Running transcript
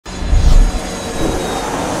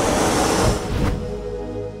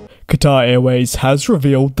Qatar Airways has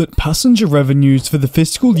revealed that passenger revenues for the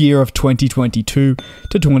fiscal year of 2022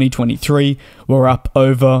 to 2023 were up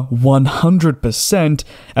over 100%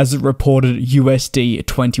 as it reported USD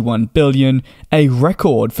 21 billion, a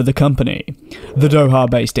record for the company. The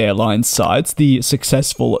Doha-based airline cites the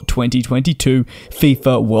successful 2022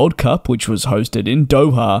 FIFA World Cup, which was hosted in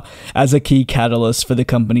Doha, as a key catalyst for the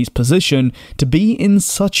company's position to be in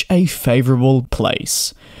such a favourable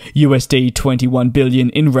place. USD 21 billion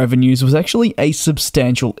in revenues was actually a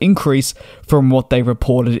substantial increase from what they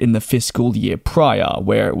reported in the fiscal year prior,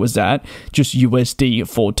 where it was at just USD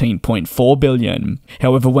 14.4 billion.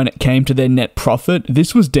 However, when it came to their net profit,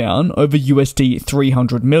 this was down over USD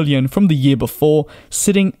 300 million from the year before,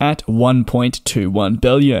 sitting at 1.21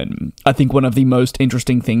 billion. I think one of the most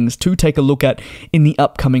interesting things to take a look at in the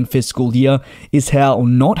upcoming fiscal year is how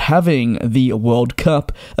not having the World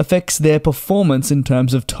Cup affects their performance in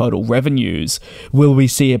terms of total revenues. Will we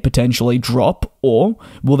see it potentially drop, or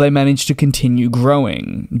will they manage to continue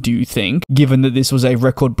growing, do you think? Given that this was a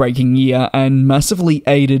record-breaking year and massively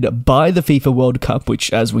aided by the FIFA World Cup,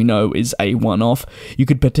 which as we know is a one-off, you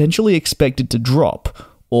could potentially expect it to drop.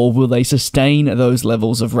 Or will they sustain those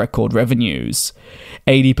levels of record revenues?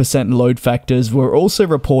 80% load factors were also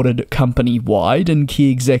reported company-wide, and key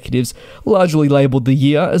executives largely labelled the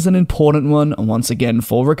year as an important one once again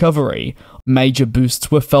for recovery. Major boosts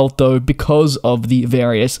were felt though because of the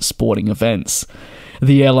various sporting events.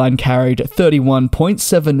 The airline carried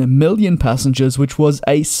 31.7 million passengers, which was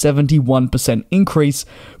a 71% increase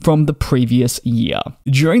from the previous year.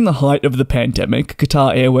 During the height of the pandemic,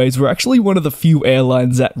 Qatar Airways were actually one of the few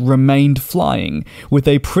airlines that remained flying, with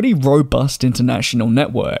a pretty robust international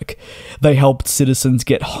network. They helped citizens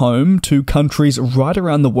get home to countries right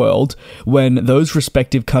around the world when those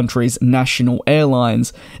respective countries' national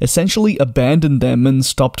airlines essentially abandoned them and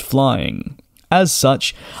stopped flying. As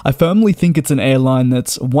such, I firmly think it's an airline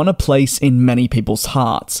that's won a place in many people's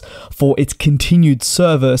hearts for its continued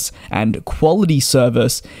service and quality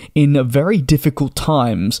service in very difficult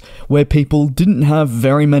times where people didn't have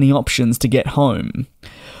very many options to get home.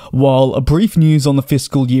 While a brief news on the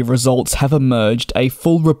fiscal year results have emerged, a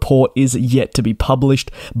full report is yet to be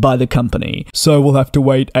published by the company, so we'll have to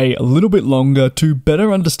wait a little bit longer to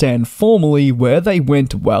better understand formally where they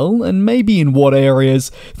went well and maybe in what areas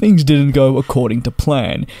things didn't go according to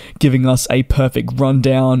plan, giving us a perfect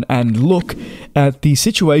rundown and look at the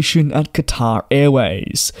situation at Qatar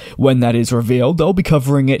Airways. When that is revealed, I'll be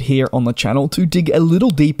covering it here on the channel to dig a little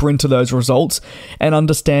deeper into those results and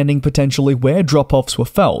understanding potentially where drop-offs were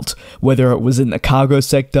felt, whether it was in the cargo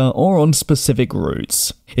sector or on specific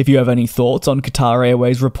routes. If you have any thoughts on Qatar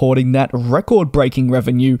Airways reporting that record-breaking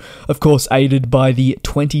revenue, of course aided by the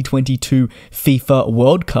 2022 FIFA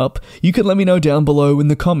World Cup, you can let me know down below in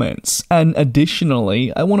the comments. And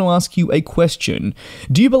additionally, I want to ask you a question.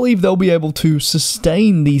 Do you believe they'll be able to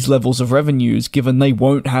sustain these levels of revenues given they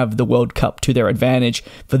won't have the World Cup to their advantage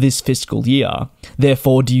for this fiscal year?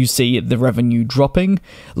 Therefore, do you see the revenue dropping?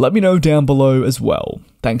 Let me know down below as well.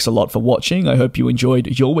 Thanks a lot for watching, I hope you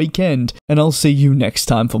enjoyed your weekend, and I'll see you next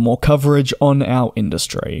time for more coverage on our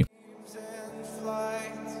industry.